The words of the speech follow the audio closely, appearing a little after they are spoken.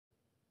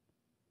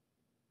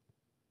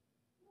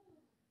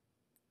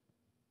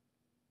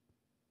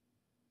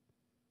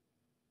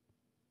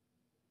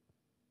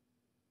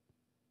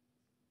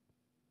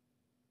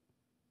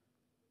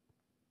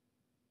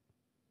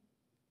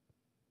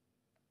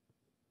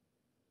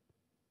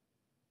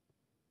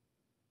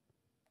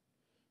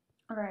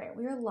All right,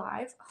 we are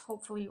live.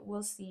 Hopefully,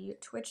 we'll see.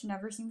 Twitch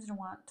never seems to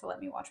want to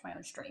let me watch my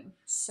own stream,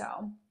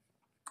 so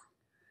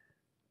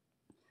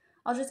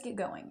I'll just get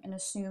going and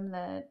assume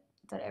that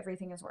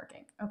everything is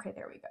working. Okay,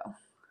 there we go.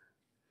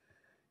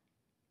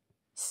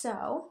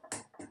 So,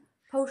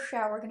 post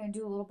shower, we're gonna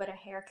do a little bit of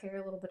hair care,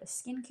 a little bit of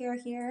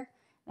skincare here,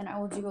 and I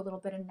will do a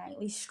little bit of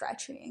nightly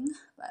stretching.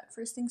 But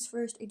first things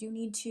first, I do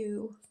need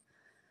to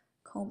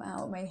comb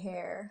out my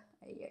hair.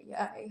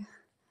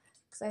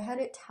 Because I had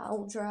it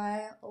towel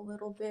dry a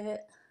little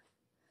bit.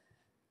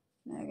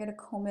 Now I gotta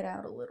comb it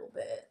out a little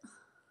bit.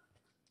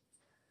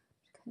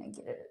 Just kind of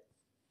get it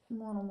a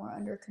little more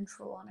under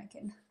control, and I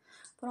can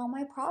put all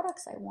my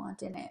products I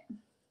want in it.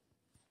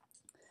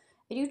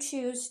 I do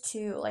choose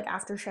to, like,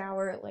 after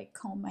shower, like,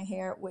 comb my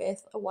hair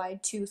with a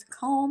wide tooth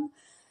comb,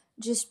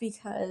 just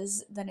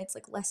because then it's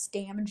like less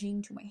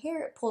damaging to my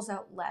hair. It pulls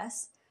out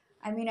less.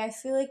 I mean, I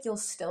feel like you'll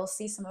still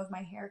see some of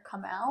my hair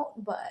come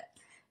out, but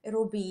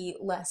it'll be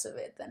less of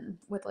it than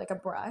with like a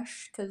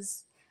brush,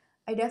 because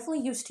I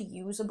definitely used to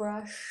use a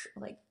brush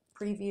like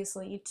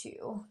previously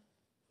to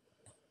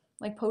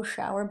like post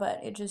shower, but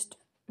it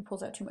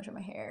pulls out too much of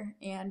my hair,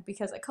 and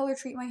because I color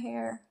treat my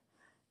hair,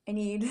 I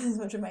need as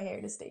much of my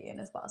hair to stay in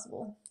as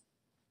possible.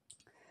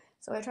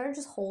 So I try to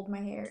just hold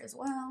my hair as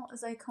well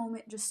as I comb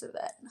it, just so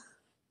that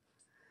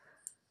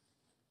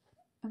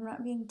I'm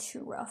not being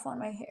too rough on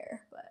my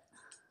hair. But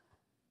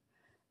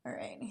all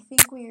right, I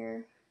think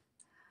we're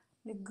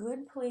in a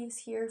good place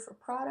here for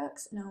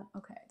products. No,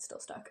 okay, it's still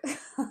stuck.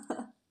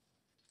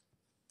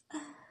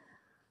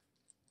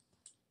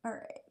 All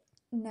right,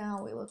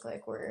 now we look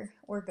like we're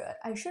good.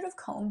 I should have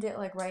combed it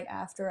like right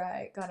after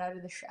I got out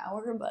of the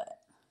shower,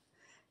 but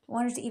I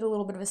wanted to eat a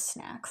little bit of a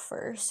snack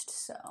first,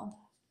 so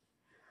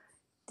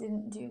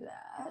didn't do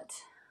that.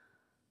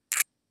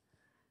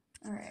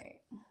 All right,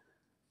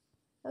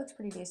 that looks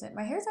pretty decent.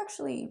 My hair's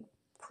actually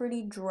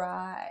pretty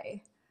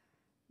dry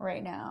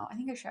right now. I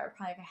think I showered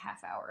probably like a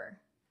half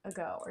hour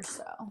ago or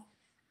so.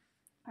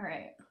 All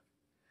right,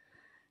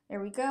 there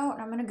we go. And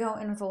I'm gonna go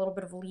in with a little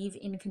bit of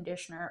leave-in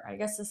conditioner. I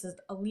guess this is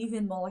a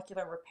leave-in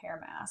molecular repair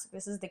mask.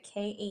 This is the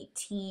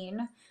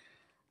K18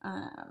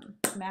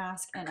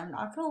 mask, and I'm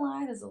not gonna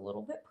lie, it is a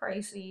little bit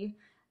pricey,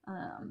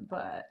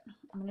 but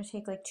I'm gonna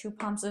take like 2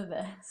 pumps of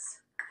this.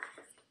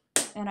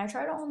 And I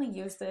try to only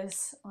use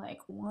this like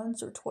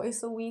once or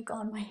twice a week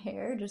on my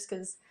hair, just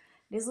because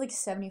it is like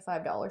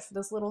 $75 for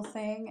this little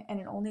thing, and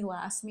it only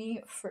lasts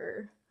me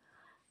for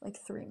like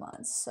 3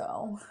 months,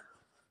 so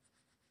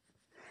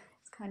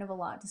it's kind of a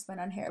lot to spend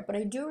on hair. But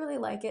I do really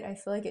like it. I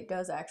feel like it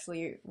does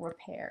actually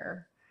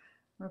repair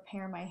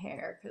my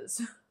hair,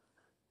 because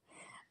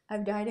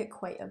I've dyed it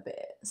quite a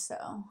bit, so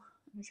I'm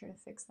gonna try to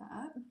fix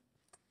that.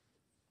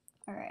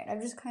 All right,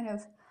 I've just kind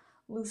of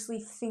loosely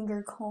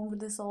finger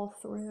combed this all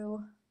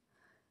through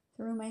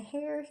my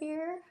hair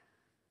here.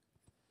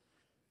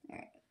 All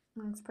right,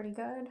 looks pretty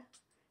good.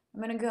 I'm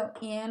gonna go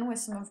in with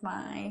some of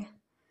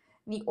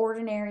The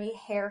Ordinary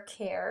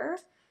Haircare.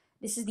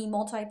 This is the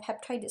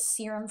multi-peptide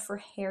serum for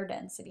hair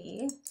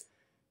density.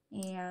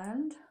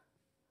 And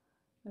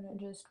I'm gonna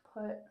just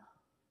put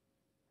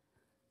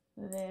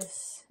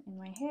this in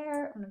my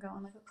hair. I'm gonna go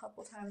in like a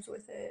couple times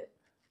with it.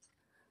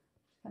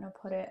 I'm gonna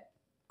put it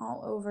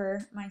all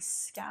over my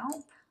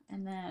scalp,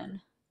 and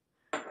then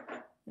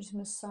just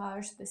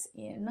massage this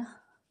in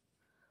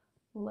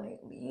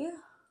lightly.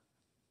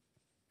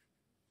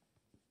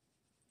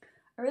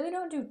 I really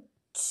don't do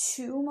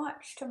too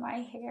much to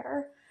my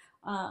hair.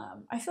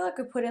 I feel like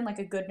I put in like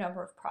a good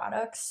number of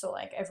products, so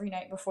like every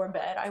night before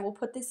bed I will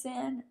put this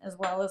in, as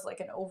well as like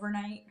an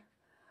overnight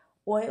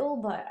oil,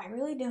 but I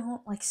really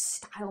don't like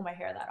style my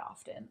hair that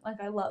often.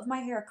 Like, I love my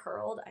hair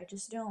curled, I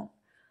just don't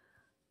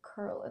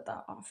curl it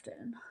that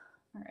often.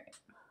 All right,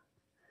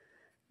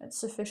 it's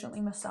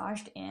sufficiently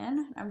massaged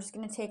in. I'm just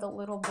gonna take a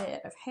little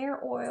bit of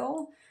hair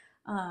oil.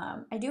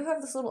 I do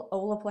have this little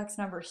Olaplex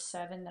number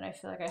 7 that I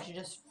feel like I should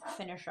just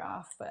finish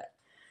off, but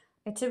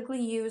I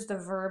typically use the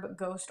Verb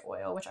Ghost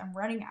Oil, which I'm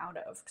running out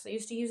of, because I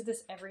used to use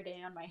this every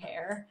day on my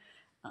hair.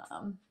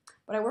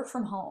 But I work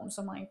from home,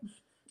 so I'm like,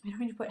 I don't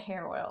need to put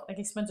hair oil, like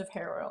expensive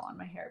hair oil, on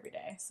my hair every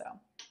day. So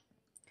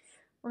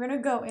we're gonna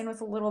go in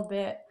with a little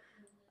bit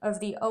of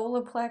the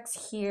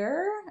Olaplex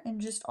here, and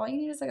just all you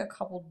need is like a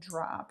couple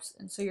drops.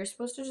 And so you're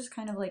supposed to just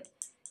kind of like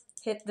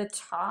hit the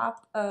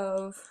top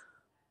of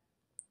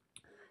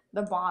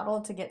the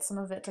bottle to get some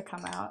of it to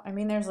come out. I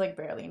mean, there's like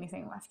barely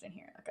anything left in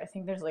here. Like, I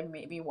think there's like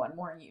maybe one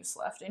more use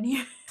left in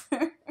here.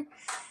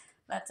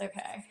 That's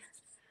okay.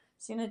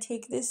 Just gonna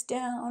take this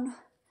down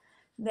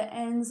the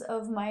ends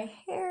of my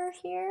hair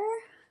here.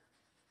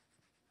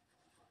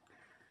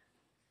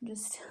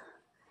 It's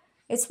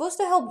supposed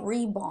to help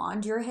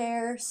rebond your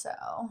hair, so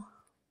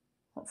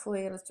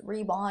hopefully it's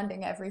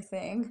rebonding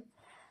everything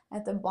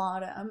at the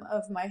bottom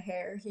of my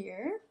hair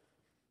here.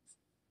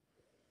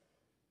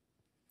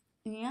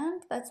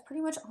 And that's pretty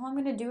much all I'm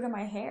gonna do to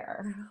my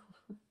hair.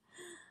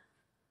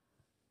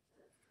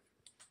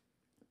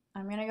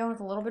 I'm gonna go with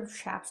a little bit of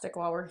chapstick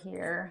while we're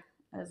here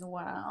as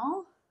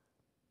well.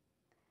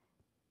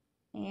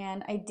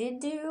 And I did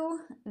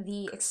do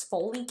the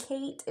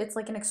Exfoliate. It's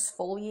like an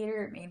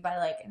exfoliator made by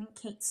like, I think,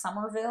 Kate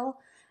Somerville.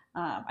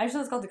 I just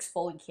know it's called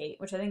Exfoliate,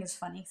 which I think is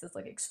funny because it's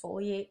like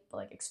exfoliate, but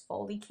like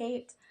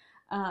exfoliate.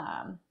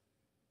 Um,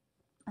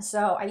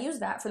 so I used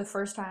that for the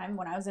first time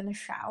when I was in the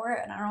shower,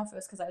 and I don't know if it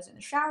was because I was in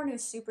the shower and it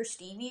was super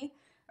steamy,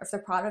 or if the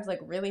product like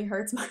really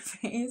hurts my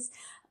face.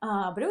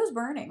 But it was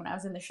burning when I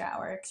was in the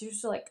shower because you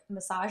just like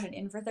massage it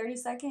in for 30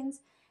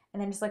 seconds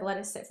and then just like let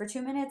it sit for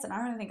 2 minutes. And I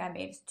don't even think I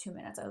made it to 2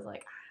 minutes. I was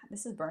like,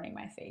 this is burning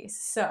my face.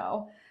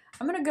 So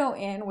I'm gonna go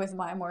in with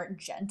my more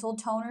gentle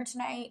toner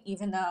tonight,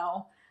 even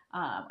though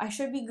I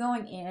should be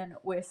going in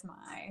with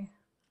my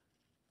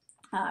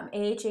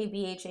AHA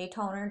BHA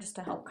toner just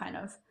to help kind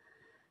of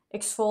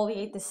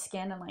exfoliate the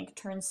skin and like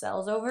turn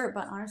cells over.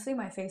 But honestly,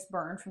 my face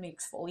burned from the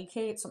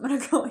exfoliate, so I'm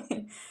gonna go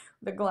in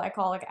the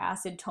glycolic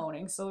acid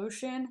toning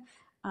solution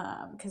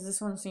because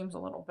this one seems a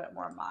little bit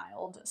more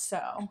mild. So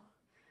I'm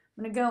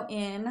gonna go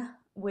in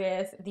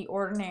with the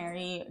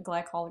ordinary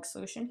glycolic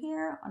solution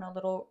here on a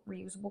little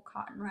reusable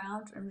cotton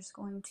round. I'm just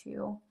going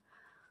to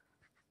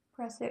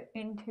press it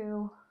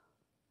into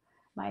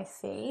my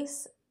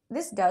face.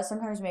 This does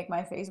sometimes make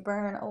my face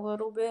burn a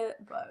little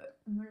bit, but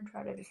I'm gonna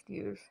try to just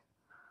use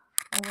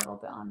a little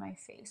bit on my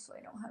face so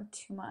I don't have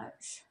too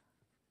much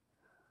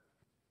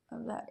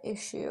of that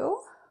issue.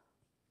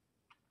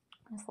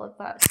 Just let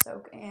that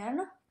soak in.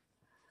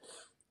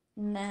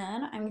 And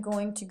then I'm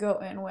going to go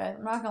in with,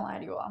 I'm not gonna lie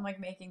to you, I'm like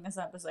making this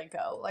up as I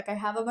go. Like I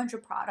have a bunch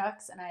of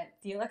products and I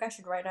feel like I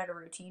should write out a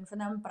routine for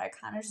them, but I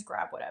kind of just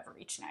grab whatever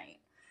each night.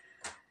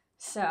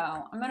 So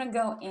I'm gonna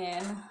go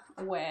in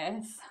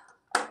with,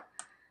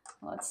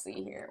 let's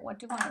see here, what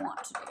do I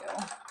want to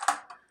do?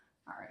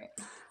 All right,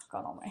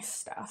 got all my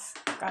stuff,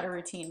 got a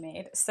routine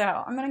made. So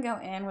I'm gonna go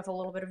in with a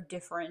little bit of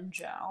Differin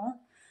gel,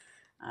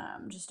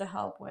 just to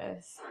help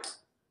with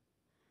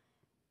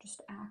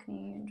just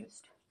acne and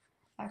just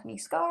acne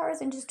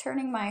scars and just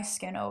turning my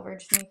skin over,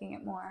 just making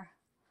it more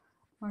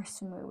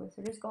smooth.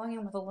 So just going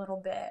in with a little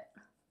bit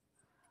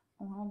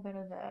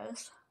of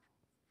this,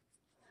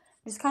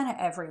 just kind of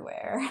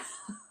everywhere.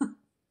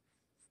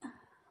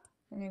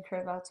 Make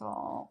sure that's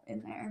all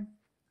in there.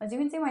 As you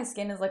can see, my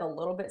skin is like a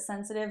little bit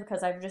sensitive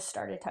because I've just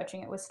started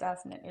touching it with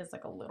stuff and it is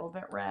like a little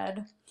bit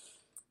red,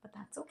 but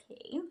that's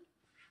okay.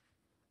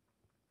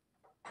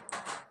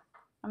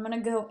 I'm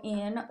gonna go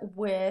in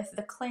with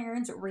the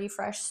Clarins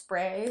Refresh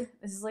Spray.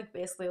 This is like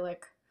basically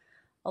like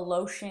a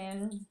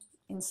lotion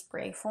in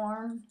spray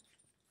form,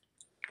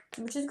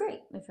 which is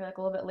great. If you're like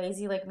a little bit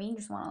lazy like me,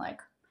 just wanna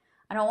like,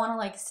 I don't wanna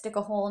like stick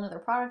a whole another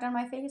product on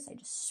my face, I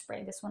just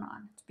spray this one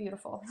on. It's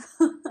beautiful.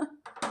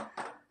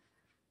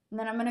 And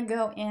then I'm gonna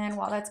go in,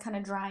 while that's kind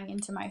of drying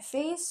into my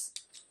face,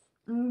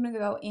 I'm gonna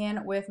go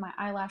in with my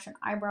eyelash and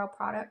eyebrow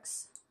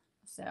products.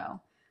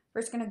 So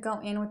first gonna go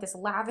in with this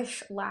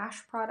Lavish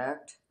Lash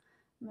product.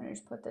 I'm gonna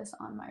just put this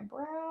on my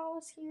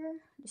brows here,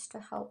 just to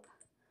help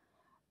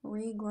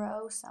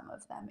regrow some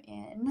of them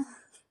in.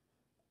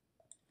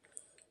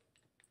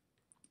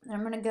 Then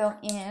I'm gonna go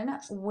in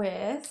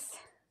with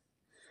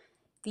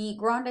the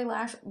Grande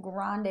Lash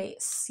Grande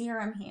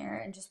Serum here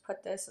and just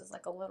put this as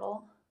like a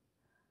little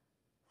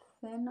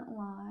thin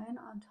line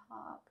on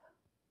top,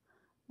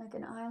 like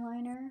an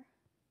eyeliner.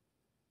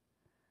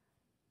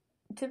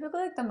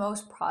 Typically, like the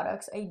most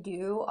products I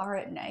do are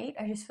at night.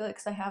 I just feel like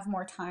because I have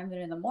more time than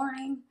in the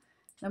morning.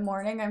 In the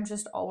morning, I'm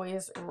just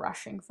always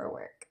rushing for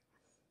work.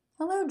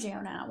 Hello,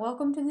 Gianna.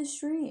 Welcome to the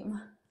stream.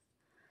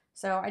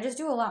 So I just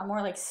do a lot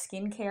more like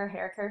skincare,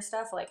 hair care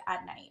stuff like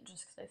at night,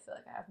 just because I feel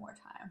like I have more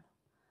time.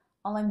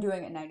 All I'm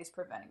doing at night is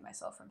preventing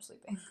myself from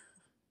sleeping.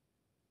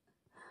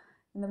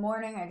 In the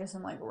morning, I just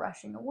am like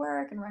rushing to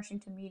work and rushing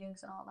to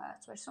meetings and all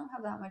that. So I just don't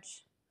have that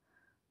much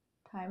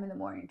time in the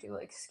morning to do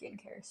like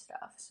skincare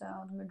stuff. So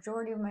the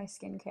majority of my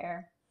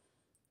skincare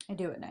I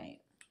do at night.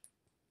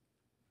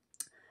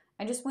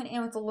 I just went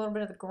in with a little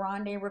bit of the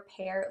Grande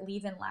Repair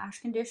Leave-In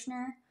Lash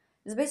Conditioner.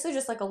 It's basically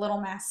just like a little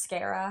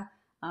mascara.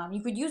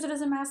 You could use it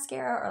as a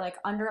mascara or like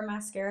under a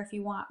mascara if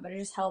you want, but it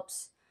just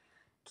helps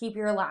keep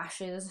your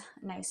lashes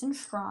nice and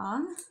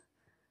strong.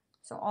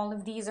 So all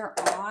of these are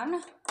on.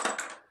 I'm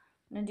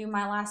gonna do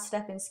my last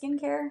step in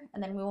skincare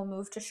and then we will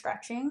move to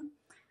stretching.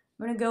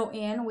 I'm gonna go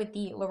in with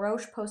the La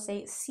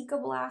Roche-Posay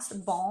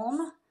Cicablast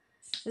Balm.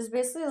 This is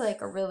basically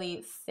like a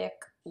really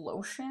thick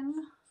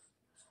lotion,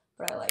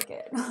 but I like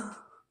it.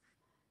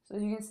 So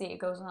as you can see, it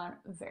goes on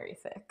very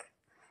thick.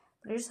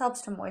 But it just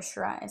helps to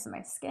moisturize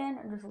my skin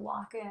and just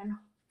lock in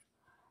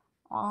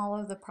all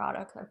of the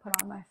products I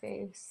put on my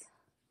face.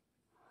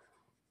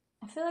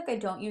 I feel like I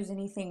don't use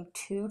anything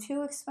too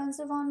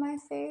expensive on my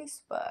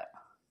face, but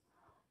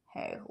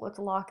hey, let's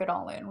lock it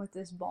all in with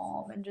this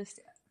balm and just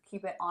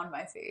keep it on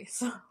my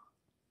face.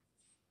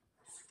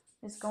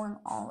 Just going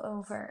all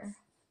over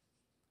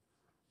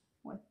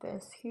with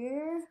this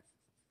here.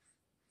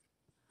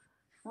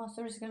 I'm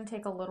also just going to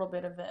take a little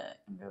bit of it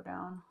and go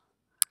down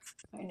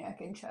my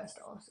neck and chest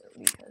also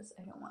because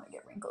I don't want to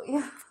get wrinkly.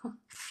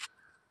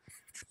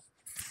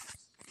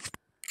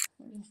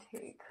 Just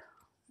take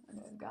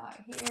what I've got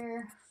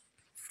here.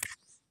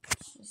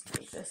 just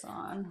take this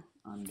on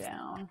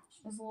down.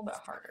 It's a little bit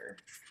harder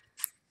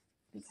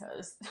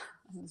because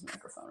this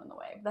microphone in the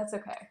way, but that's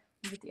okay.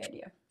 You get the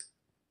idea.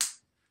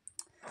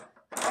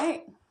 All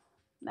right,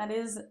 that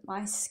is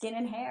my skin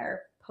and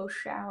hair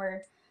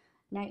post-shower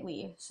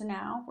nightly. So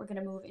now we're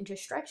gonna move into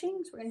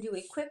stretching. So we're gonna do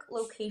a quick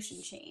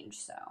location change.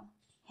 So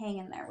hang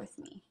in there with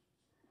me.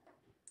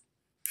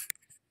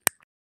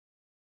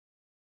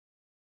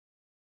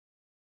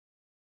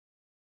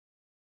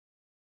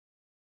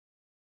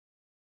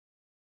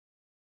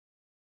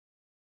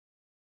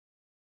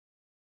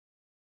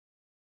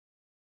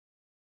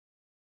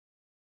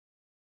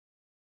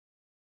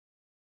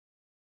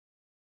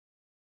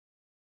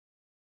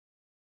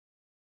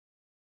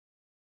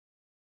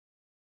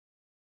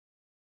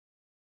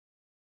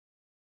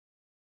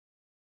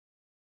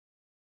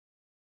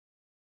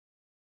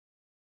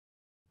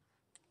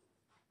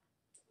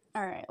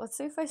 All right, let's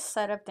see if I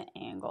set up the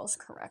angles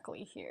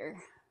correctly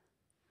here.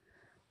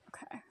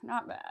 Okay,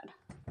 not bad.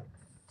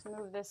 Let's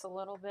move this a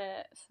little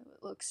bit so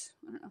it looks,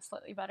 I don't know,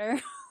 slightly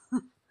better.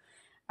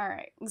 All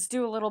right, let's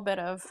do a little bit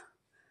of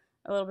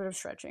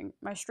stretching.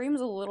 My stream's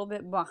a little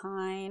bit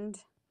behind,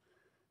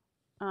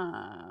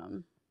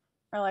 or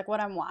like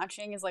what I'm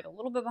watching is like a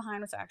little bit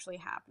behind what's actually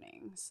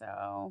happening.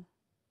 So,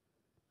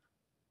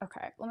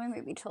 okay, let me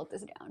maybe tilt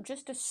this down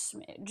just a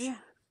smidge.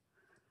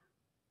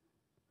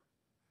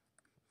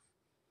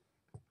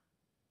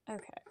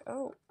 Okay,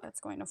 oh,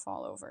 that's going to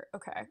fall over.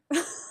 Okay.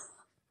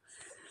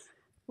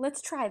 Let's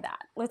try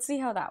that. Let's see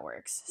how that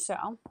works.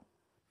 So,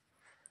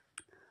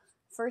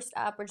 first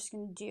up, we're just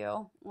gonna do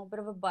a little bit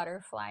of a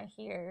butterfly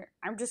here.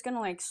 I'm just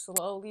gonna like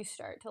slowly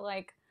start to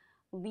like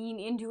lean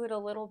into it a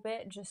little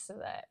bit just so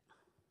that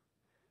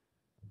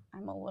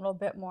I'm a little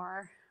bit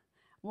more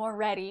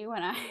ready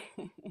when I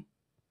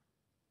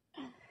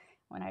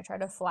when I try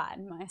to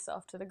flatten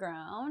myself to the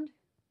ground.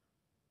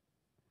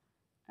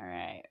 All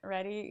right,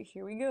 ready?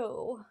 Here we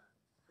go.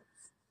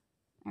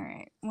 All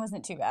right,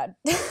 wasn't too bad.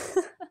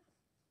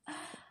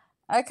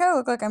 I kind of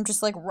look like I'm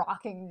just like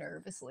rocking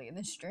nervously in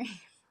the stream.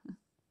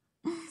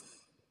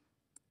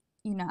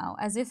 You know,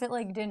 as if it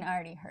like didn't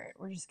already hurt.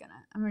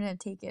 I'm gonna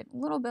take it a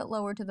little bit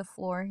lower to the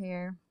floor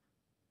here.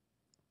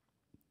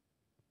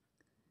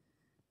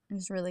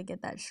 Just really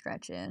get that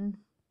stretch in.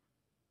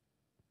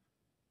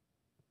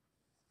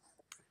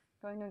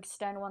 Going to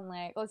extend one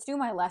leg. Let's do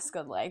my less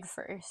good leg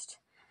first.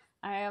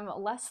 I am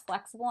less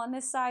flexible on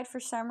this side for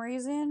some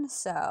reason,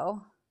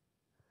 so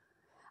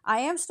I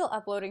am still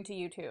uploading to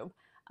YouTube.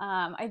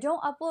 I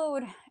don't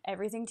upload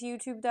everything to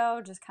YouTube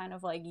though, just kind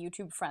of like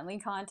YouTube friendly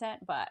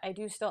content, but I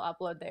do still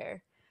upload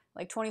there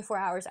like 24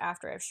 hours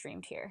after I've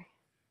streamed here.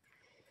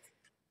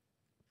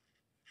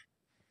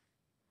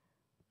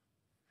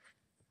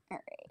 All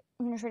right,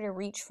 I'm gonna try to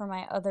reach for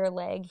my other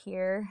leg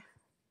here.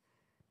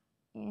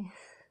 Yeah,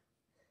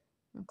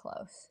 I'm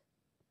close.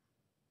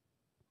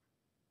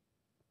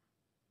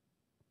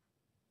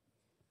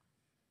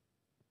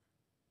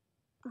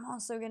 I'm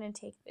also gonna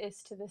take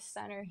this to the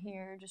center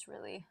here, just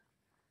really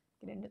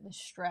get into the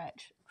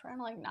stretch. I'm trying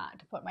to like not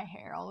to put my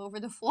hair all over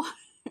the floor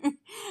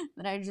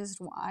that I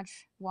just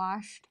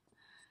washed,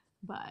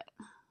 but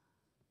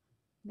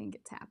I think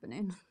it's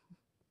happening.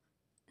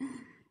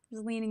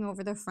 Just leaning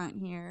over the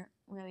front here,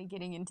 really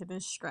getting into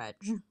this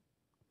stretch.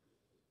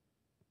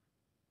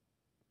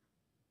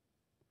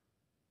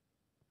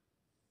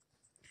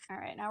 All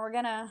right, now we're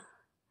gonna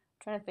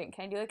try to think.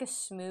 Can I do like a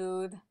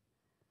smooth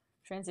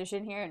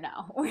transition here?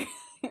 No, we're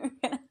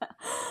gonna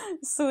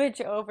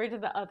switch over to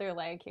the other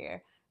leg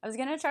here. I was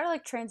gonna try to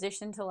like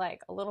transition to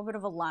like a little bit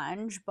of a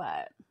lunge,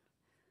 but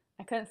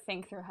I couldn't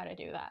think through how to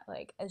do that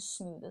like as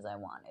smooth as I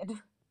wanted.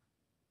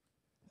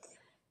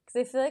 Because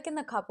I feel like in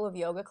the couple of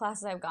yoga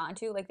classes I've gone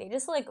to, like they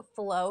just like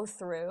flow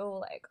through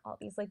like all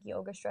these like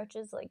yoga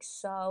stretches like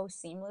so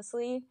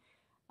seamlessly.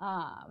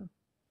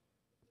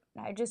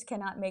 I just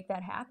cannot make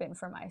that happen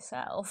for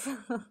myself.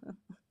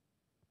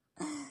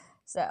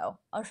 So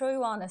I'll show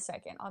you all in a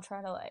second. I'll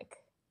try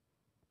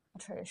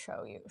to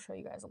show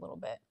you guys a little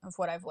bit of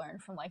what I've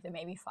learned from like the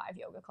maybe 5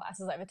 yoga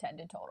classes I've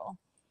attended total.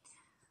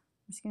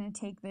 I'm just gonna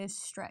take this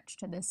stretch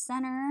to the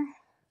center.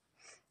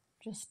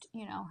 Just,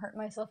 you know, hurt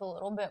myself a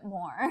little bit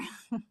more.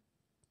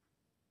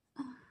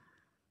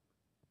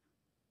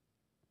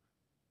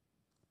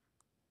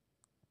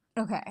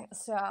 Okay,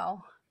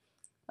 so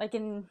like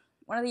in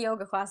one of the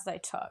yoga classes I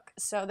took,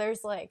 so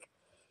there's like,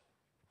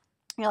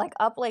 you're like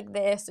up like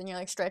this and you're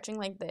like stretching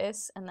like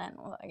this, and then,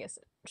 well, I guess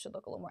it should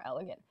look a little more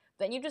elegant.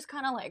 Then you just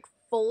kind of like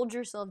fold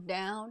yourself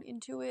down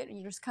into it and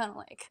you just kind of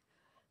like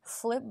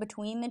flip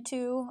between the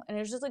two, and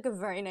it's just like a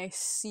very nice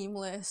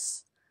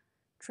seamless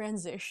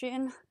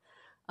transition.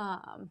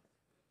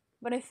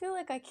 But I feel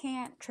like I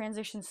can't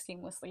transition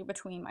seamlessly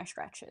between my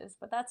stretches,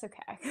 but that's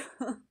okay.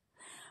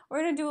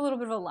 We're gonna do a little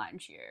bit of a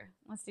lunge here.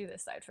 Let's do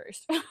this side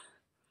first. I'm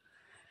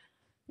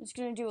just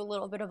gonna do a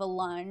little bit of a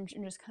lunge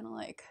and just kind of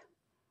like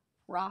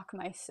rock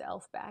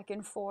myself back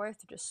and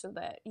forth just so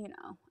that, you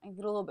know, I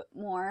get a little bit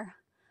more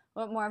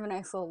of a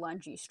nice little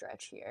lungy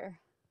stretch here.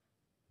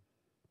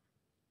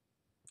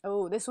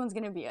 Oh, this one's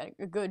gonna be a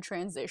good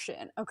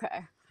transition.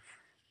 Okay.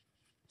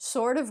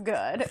 sort of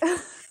good.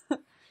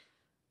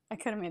 I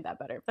could have made that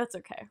better. That's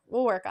okay.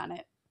 We'll work on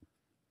it.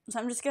 So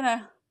I'm just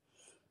gonna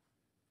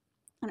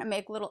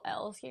make little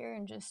L's here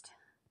and just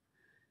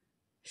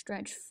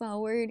stretch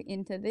forward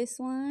into this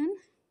one.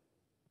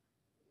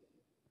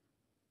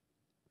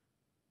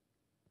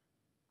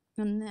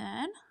 And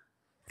then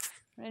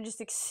I'm gonna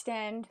just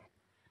extend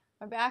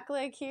my back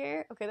leg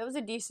here. Okay, that was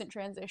a decent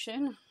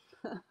transition.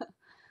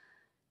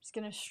 Just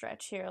gonna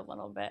stretch here a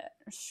little bit,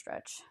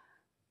 stretch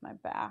my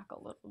back a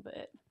little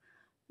bit.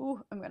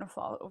 Ooh, I'm gonna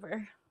fall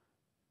over.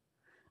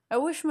 I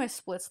wish my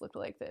splits looked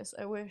like this.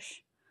 I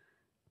wish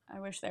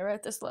they were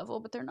at this level,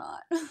 but they're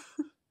not.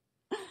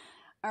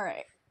 All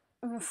right,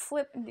 I'm gonna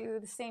flip and do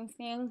the same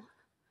thing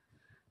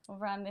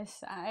over on this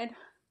side.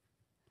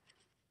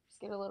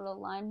 Just get a little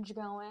lunge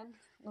going,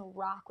 a little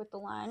rock with the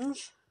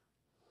lunge.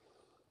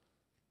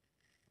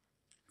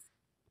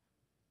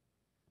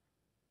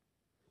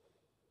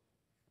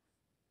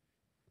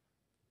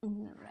 I'm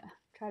gonna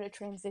try to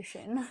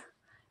transition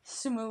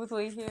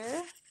smoothly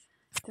here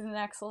to the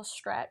next little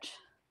stretch.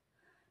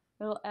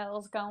 Little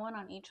L's going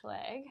on each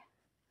leg.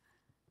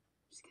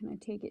 Just kind of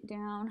take it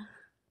down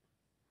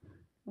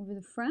over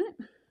the front.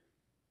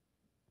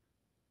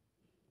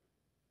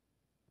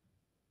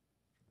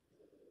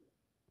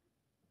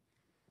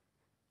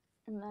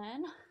 And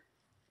then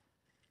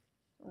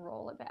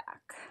roll it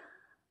back.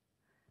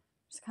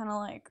 Just kind of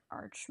like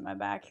arch my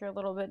back here a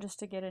little bit just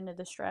to get into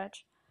the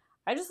stretch.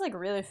 I just like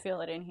really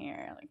feel it in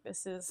here. Like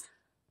this is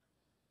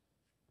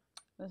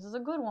a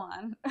good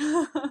one.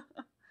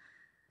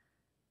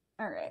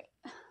 All right.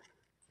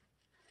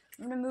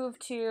 I'm gonna move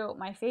to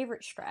my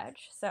favorite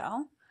stretch. So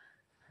I'm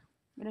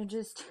gonna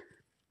just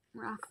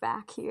rock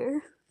back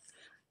here.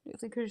 I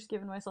could have just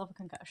given myself a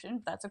concussion,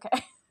 but that's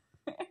okay.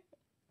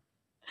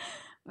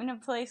 I'm gonna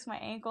place my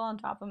ankle on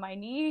top of my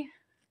knee.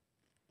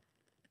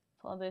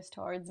 Pull this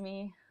towards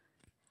me.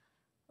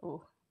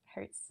 Ooh,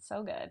 hurts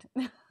so good.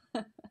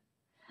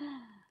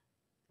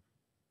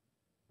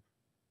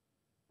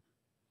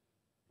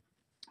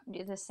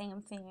 Do the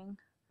same thing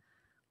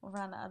over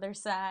on the other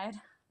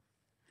side.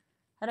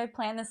 Had I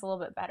planned this a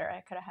little bit better, I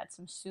could have had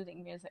some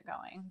soothing music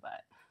going,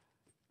 but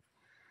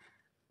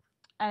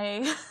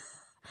I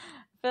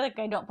feel like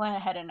I don't plan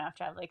ahead enough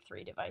to have like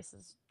 3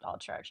 devices all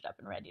charged up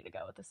and ready to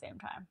go at the same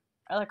time.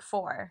 Or like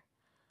 4.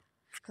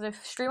 Because I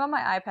stream on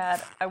my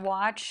iPad, I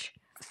watch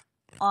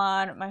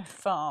on my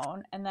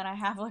phone, and then I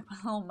have like my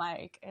little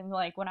mic. And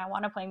like when I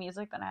want to play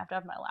music, then I have to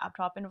have my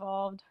laptop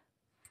involved.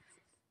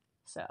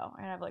 So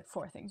I have like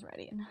 4 things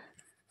ready. And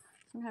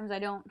sometimes I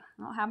don't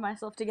have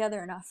myself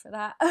together enough for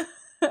that.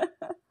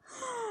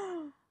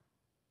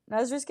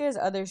 Not as risky as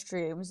other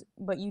streams,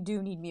 but you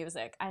do need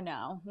music. I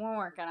know. We're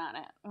working on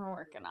it.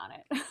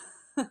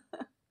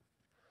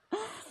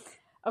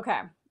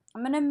 Okay.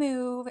 I'm going to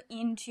move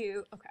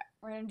into... Okay.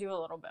 We're going to do a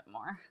little bit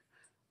more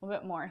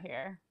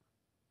here.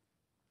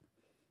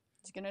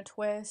 Just going to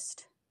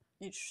twist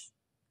each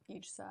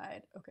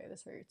side. Okay,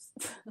 this hurts.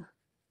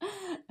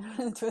 I'm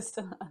going to twist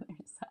on the other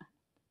side.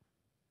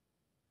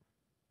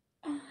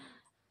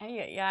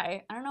 Yeah.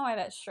 I don't know why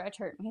that stretch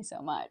hurt me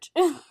so much.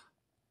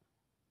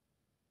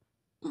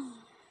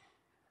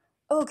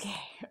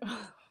 Okay.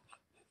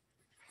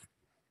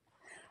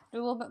 Do a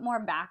little bit more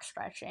back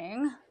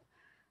stretching.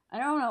 I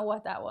don't know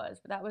what that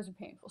was, but that was a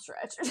painful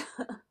stretch.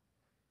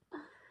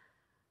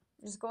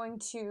 Just going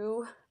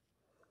to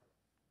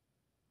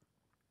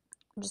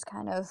just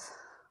kind of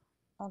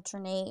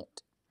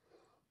alternate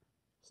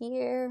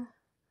here.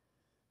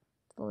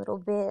 A little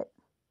bit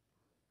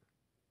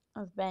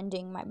of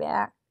bending my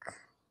back.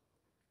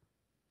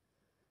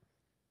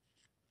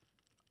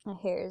 My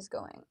hair is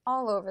going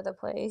all over the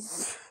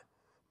place.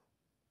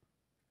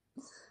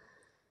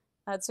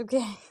 That's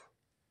okay.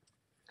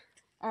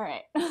 All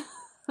right. I'm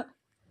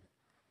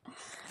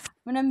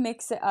gonna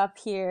mix it up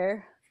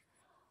here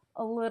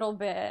a little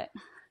bit.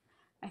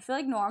 I feel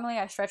like normally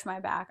I stretch my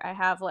back. I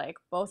have like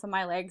both of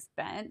my legs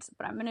bent,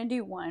 but I'm gonna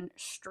do one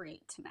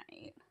straight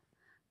tonight.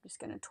 I'm just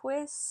gonna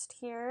twist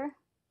here.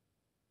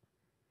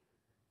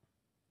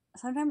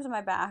 Sometimes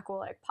my back will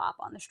like pop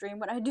on the stream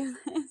when I do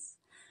this,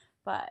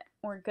 but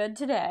we're good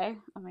today.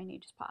 Oh, my knee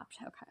just popped.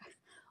 Okay.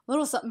 A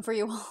little something for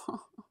you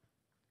all.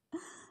 I'm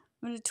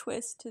gonna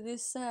twist to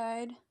this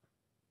side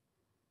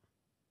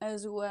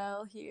as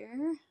well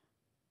here.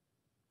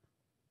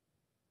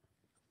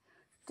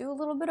 Do a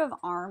little bit of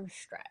arm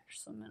stretch.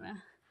 So I'm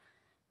gonna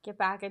get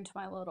back into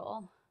my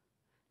little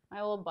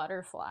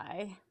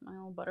butterfly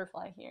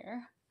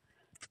here.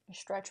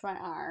 Stretch my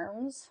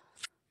arms.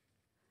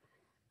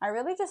 I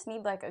really just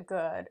need like a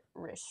good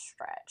wrist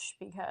stretch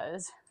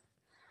because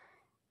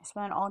I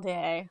spend all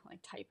day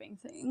like typing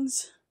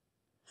things.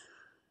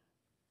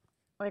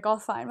 Like I'll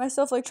find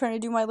myself like trying to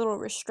do my little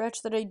wrist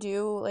stretch that I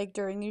do like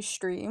during these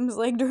streams,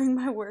 like during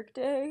my work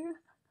day.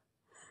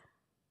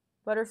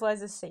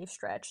 Butterfly's a safe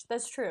stretch.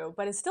 That's true,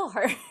 but it still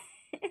hurts.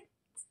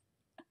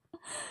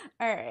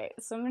 Alright,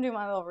 so I'm gonna do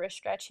my little wrist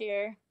stretch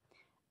here.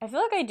 I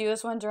feel like I do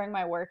this one during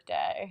my work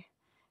day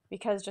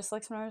because just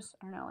like sometimes,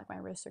 I don't know, like my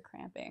wrists are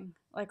cramping.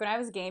 Like when I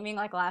was gaming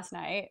like last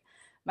night,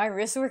 my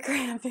wrists were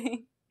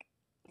cramping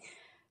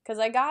because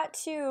I got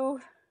to,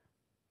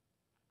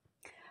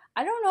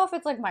 I don't know if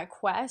it's like my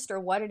quest or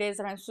what it is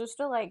that I'm supposed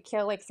to like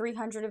kill like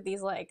 300 of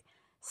these like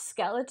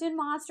skeleton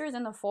monsters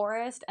in the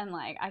forest, and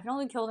like I can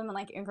only kill them in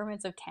like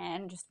increments of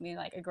 10, just me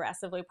like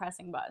aggressively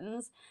pressing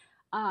buttons.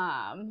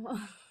 Um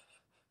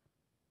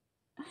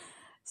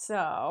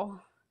so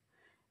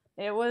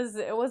it was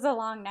a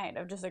long night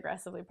of just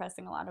aggressively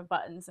pressing a lot of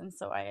buttons, and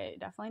so I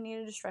definitely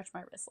needed to stretch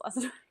my wrists last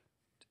night.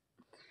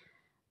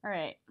 All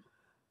right.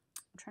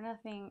 I'm trying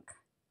to think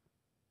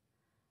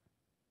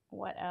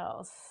what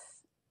else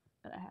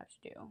that I have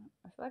to do.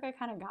 I feel like I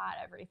kind of got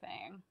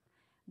everything.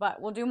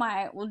 But we'll do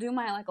my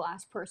like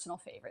last personal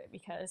favorite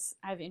because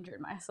I've injured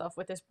myself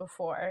with this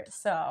before.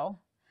 So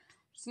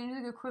just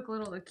gonna do a quick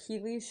little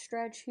Achilles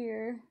stretch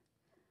here.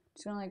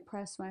 Just gonna like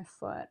press my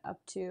foot up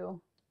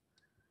to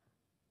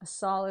a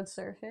solid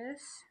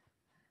surface.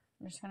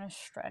 I'm just gonna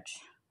stretch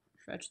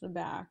the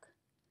back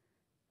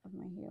of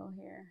my heel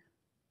here.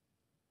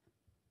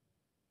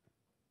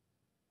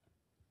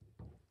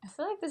 I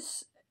feel like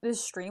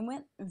this stream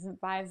went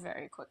by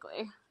very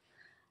quickly.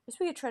 Guess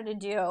we could try to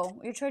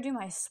do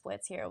my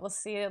splits here. We'll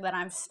see that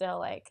I'm still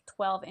like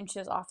 12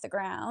 inches off the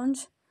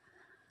ground.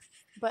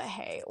 But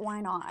hey, why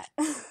not?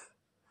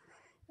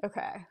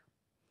 Okay.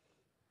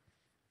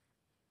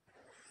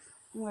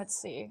 Let's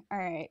see. All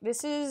right,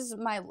 this is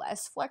my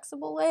less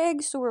flexible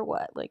leg, so we're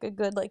what, like a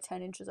good like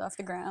 10 inches off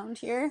the ground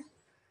here.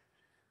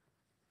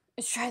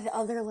 Let's try the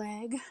other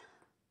leg.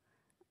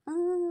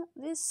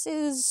 This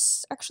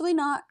is actually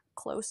not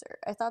closer.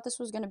 I thought this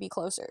was gonna be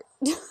closer.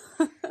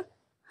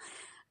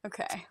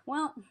 Okay,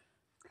 well,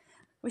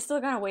 we still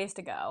got a ways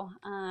to go.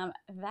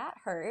 That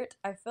hurt.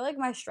 I feel like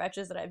my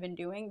stretches that I've been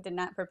doing did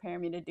not prepare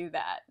me to do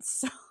that.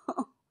 So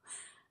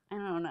I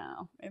don't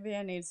know. Maybe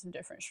I need some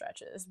different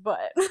stretches,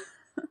 but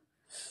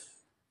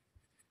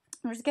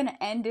I'm just gonna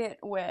end it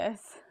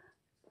with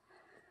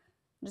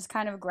just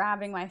kind of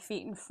grabbing my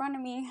feet in front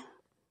of me.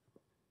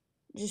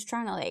 Just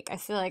trying to like, I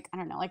feel like, I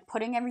don't know, like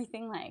putting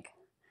everything like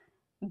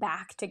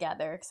back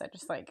together because I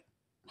just like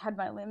had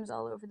my limbs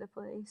all over the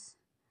place.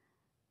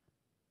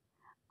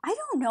 I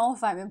don't know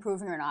if I'm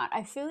improving or not.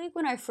 I feel like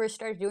when I first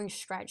started doing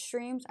stretch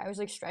streams, I was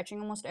like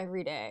stretching almost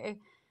every day.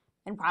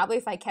 And probably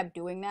if I kept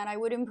doing that, I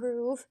would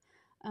improve.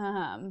 But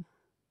I'm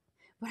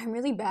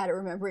really bad at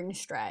remembering to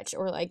stretch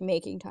or like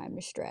making time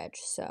to stretch.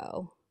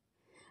 So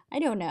I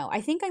don't know. I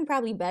think I'm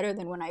probably better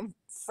than when I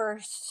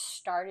first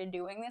started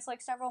doing this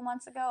like several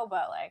months ago.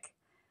 But like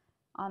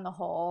on the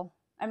whole,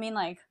 I mean,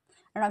 like,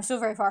 I don't know, I'm still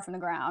very far from the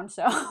ground.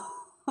 So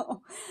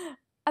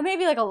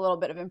maybe like a little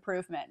bit of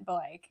improvement, but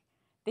like,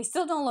 they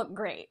still don't look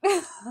great.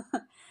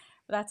 But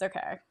that's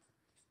okay.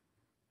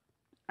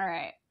 All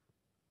right.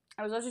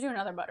 I was about to do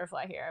another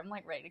butterfly here. I'm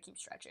like ready to keep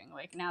stretching.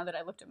 Like now that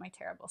I looked at my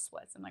terrible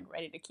splits, I'm like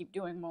ready to keep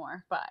doing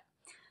more. But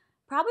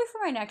probably for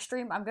my next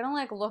stream, I'm gonna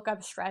like look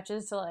up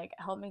stretches to like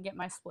help me get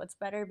my splits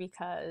better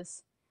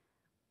because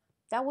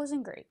that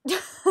wasn't great.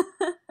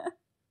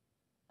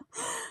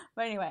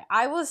 But anyway,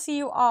 I will see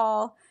you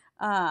all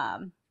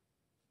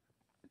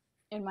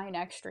in my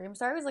next stream.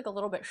 Sorry, I was like a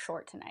little bit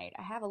short tonight.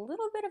 I have a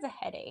little bit of a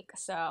headache,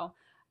 so I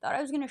thought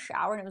I was gonna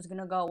shower and it was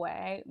gonna go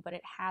away, but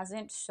it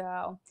hasn't. So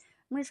I'm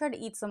gonna try to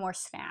eat some more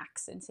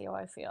snacks and see how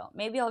I feel.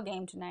 Maybe I'll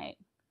game tonight.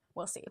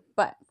 We'll see.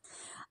 But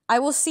I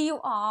will see you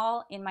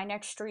all in my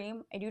next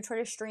stream. I do try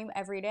to stream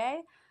every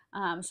day,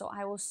 so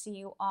I will see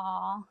you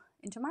all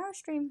in tomorrow's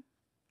stream.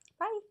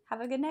 Bye.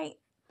 Have a good night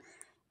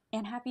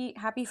and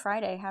happy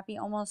Friday. Happy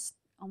almost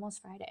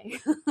Friday.